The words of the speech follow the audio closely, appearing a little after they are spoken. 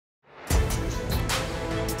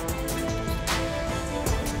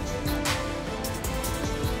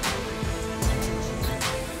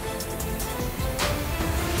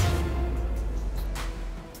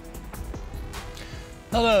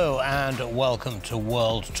Hello and welcome to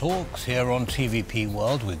World Talks here on TVP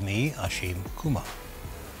World with me, Ashim Kumar.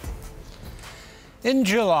 In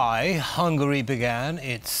July, Hungary began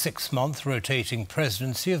its six-month rotating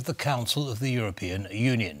presidency of the Council of the European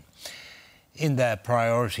Union. In their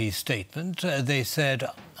priority statement, they said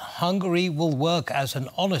Hungary will work as an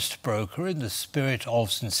honest broker in the spirit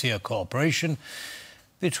of sincere cooperation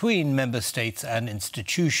between member states and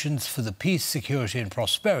institutions for the peace, security and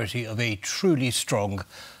prosperity of a truly strong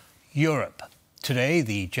Europe. Today,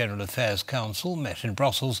 the General Affairs Council met in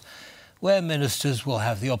Brussels, where ministers will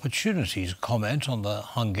have the opportunity to comment on the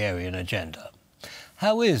Hungarian agenda.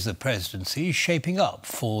 How is the presidency shaping up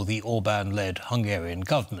for the Orban-led Hungarian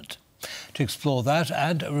government? To explore that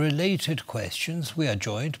and related questions, we are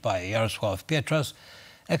joined by Jarosław Pietras,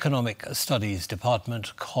 Economic Studies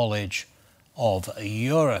Department, College of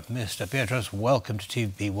Europe. Mr. Pietras, welcome to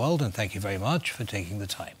TVP World and thank you very much for taking the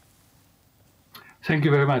time. Thank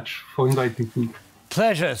you very much for inviting me.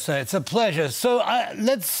 Pleasure, sir. It's a pleasure. So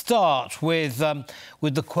let's start with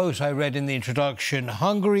the quote I read in the introduction.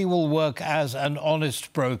 Hungary will work as an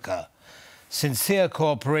honest broker. Sincere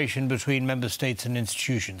cooperation between member states and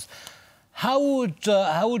institutions. How would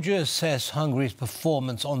you assess Hungary's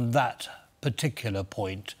performance on that particular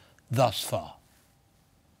point thus far?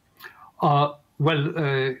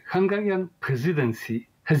 Hungarian presidency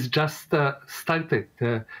has just started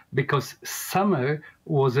because summer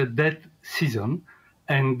was a dead season,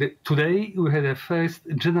 and today we had a first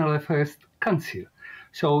General Affairs Council.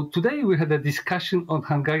 So today we had a discussion on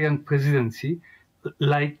Hungarian presidency,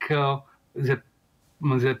 like the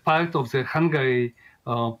part of the Hungary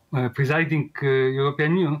presiding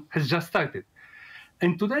European Union has just started.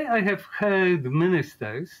 And today I have heard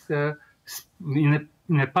ministers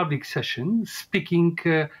in a public session speaking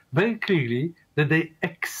very clearly that they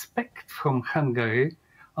expect from Hungary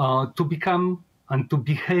to become and to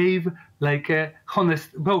behave like a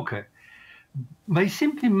honest broker. By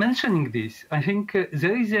simply mentioning this, I think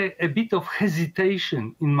there is a bit of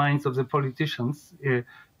hesitation in minds of the politicians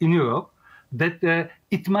in Europe that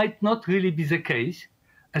it might not really be the case,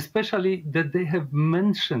 especially that they have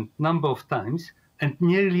mentioned a number of times, and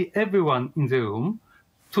nearly everyone in the room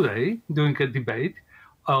today during a debate,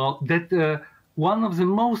 that one of the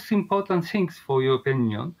most important things for European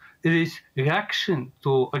Union is reaction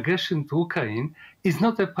to aggression to Ukraine is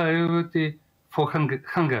not a priority for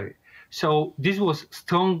Hungary. So this was a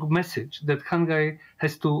strong message that Hungary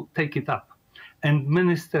has to take it up. And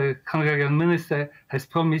Hungarian minister has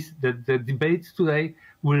promised that the debates today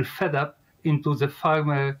will feed up into the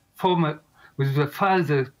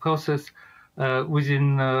further process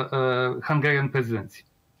within Hungarian presidency.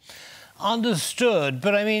 Understood,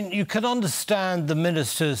 but I mean, you can understand the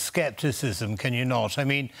minister's scepticism, can you not? I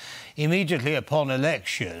mean, immediately upon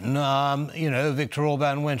election, Viktor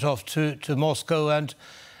Orban went off to Moscow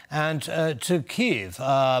and to Kiev.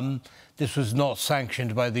 This was not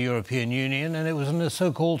sanctioned by the European Union, and it was in a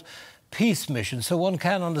so-called peace mission, so one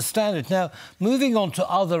can understand it. Now, moving on to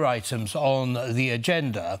other items on the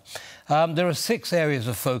agenda, there are 6 areas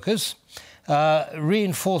of focus.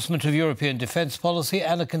 Reinforcement of European defence policy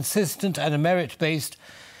and a consistent and a merit-based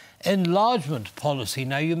enlargement policy.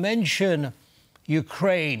 Now, you mention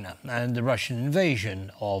Ukraine and the Russian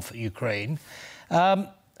invasion of Ukraine.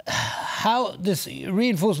 How this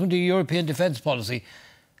reinforcement of European defence policy,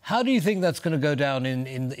 how do you think that's going to go down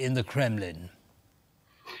in the Kremlin?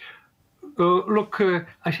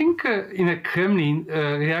 I think in a Kremlin,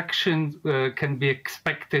 reaction can be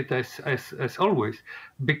expected as always,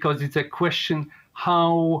 because it's a question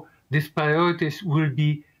how these priorities will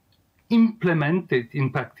be implemented in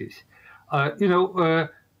practice. One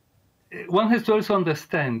has to also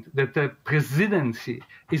understand that the presidency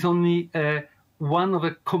is only one of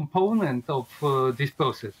a component of this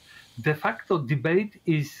process. De facto debate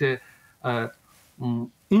is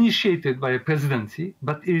initiated by a presidency,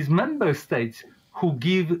 but it is member states who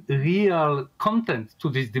give real content to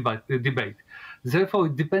this debate. Therefore,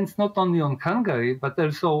 it depends not only on Hungary, but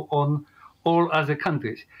also on all other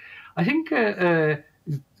countries. I think the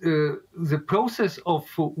process of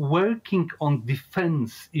working on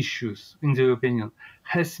defense issues in the European Union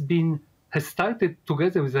has started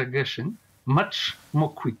together with aggression much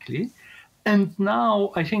more quickly. And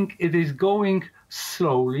now I think it is going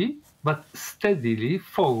slowly but steadily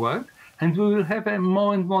forward, and we will have a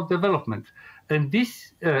more and more development. And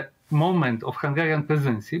this moment of Hungarian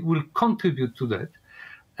presidency will contribute to that.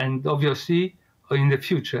 And obviously, in the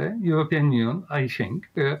future, European Union, I think,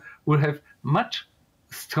 will have much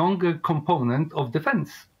stronger component of defense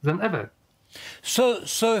than ever. So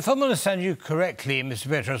if I'm understanding you correctly, Mr.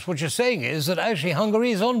 Pietras, what you're saying is that actually Hungary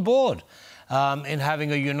is on board in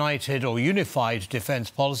having a united or unified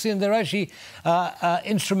defence policy, and they're actually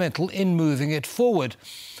instrumental in moving it forward.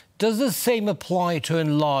 Does the same apply to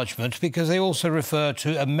enlargement? Because they also refer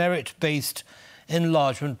to a merit-based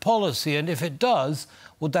enlargement policy, and if it does,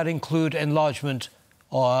 would that include enlargement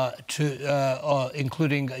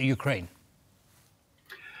including Ukraine?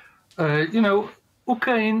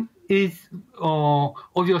 Ukraine is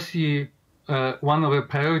obviously one of the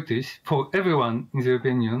priorities for everyone in the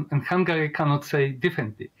European Union, and Hungary cannot say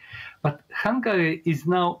differently. But Hungary is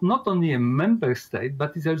now not only a member state,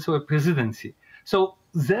 but is also a presidency. So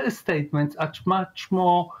their statements are much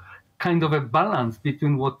more kind of a balance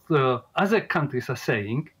between what other countries are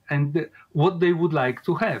saying and what they would like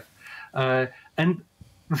to have. And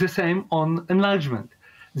the same on enlargement.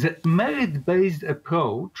 The merit-based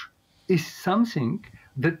approach is something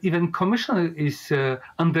that even Commissioner is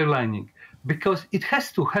underlining, because it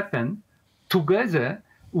has to happen together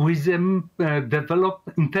with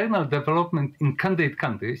internal development in candidate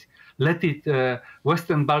countries, let it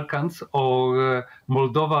Western Balkans or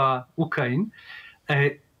Moldova, Ukraine,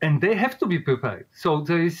 and they have to be prepared. So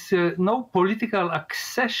there is no political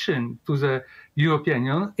accession to the European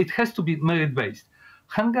Union. It has to be merit-based.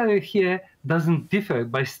 Hungary here doesn't differ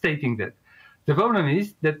by stating that. The problem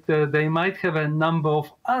is that they might have a number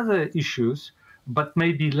of other issues, but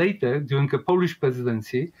maybe later during a Polish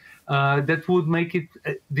presidency, that would make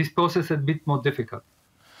this process a bit more difficult.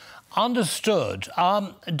 Understood.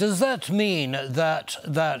 Does that mean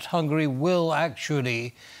that Hungary will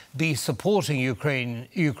actually be supporting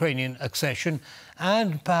Ukrainian accession,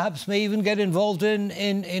 and perhaps may even get involved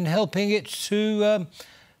in helping it to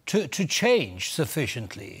change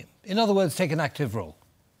sufficiently? In other words, take an active role.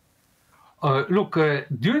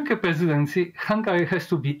 During a presidency, Hungary has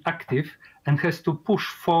to be active and has to push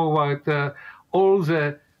forward all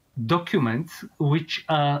the documents which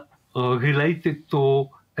are related to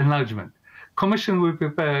enlargement. Commission will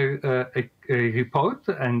prepare a report,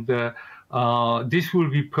 and this will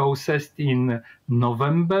be processed in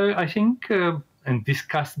November, I think, and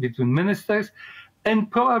discussed between ministers, and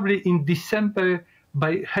probably in December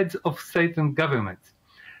by heads of state and government.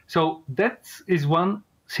 So that is one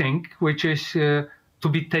thing which is to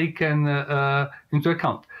be taken into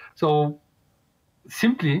account. So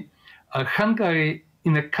simply, Hungary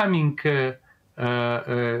in the coming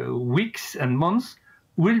weeks and months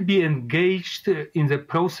will be engaged in the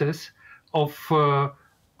process of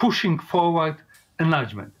pushing forward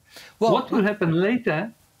enlargement. Well, what will happen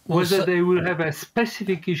later, whether they will have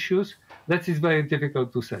specific issues, that is very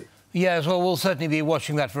difficult to say. Yes, well, we'll certainly be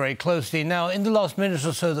watching that very closely. Now, in the last minute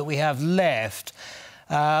or so that we have left,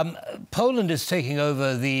 Poland is taking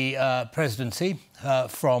over the presidency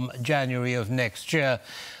from January of next year.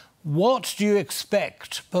 What do you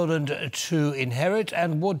expect Poland to inherit,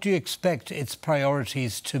 and what do you expect its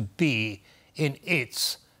priorities to be in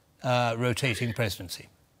its rotating presidency?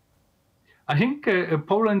 I think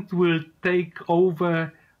Poland will take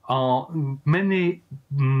over many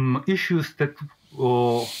issues that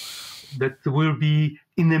will be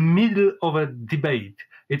in the middle of a debate.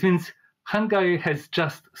 It means Hungary has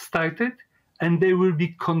just started, and they will be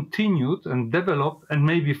continued and developed and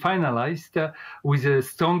maybe finalized with a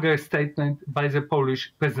stronger statement by the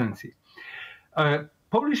Polish presidency.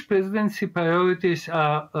 Polish presidency priorities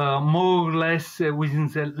are more or less within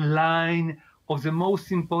the line of the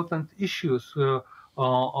most important issues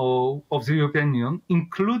of the European Union,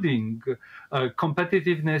 including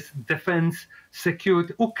competitiveness, defense,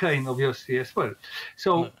 security, Ukraine, obviously, as well.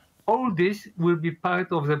 So all this will be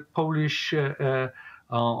part of the Polish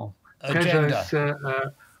measures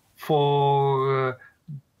for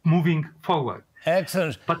moving forward.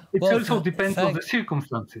 Excellent. But it also depends on the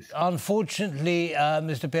circumstances. Unfortunately,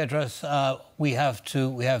 Mr. Pietras, we have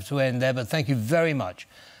to end there. But thank you very much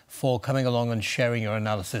for coming along and sharing your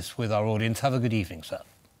analysis with our audience. Have a good evening, sir.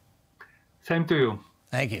 Same to you.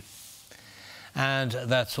 Thank you. And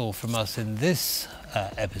that's all from us in this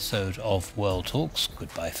episode of World Talks.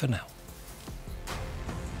 Goodbye for now.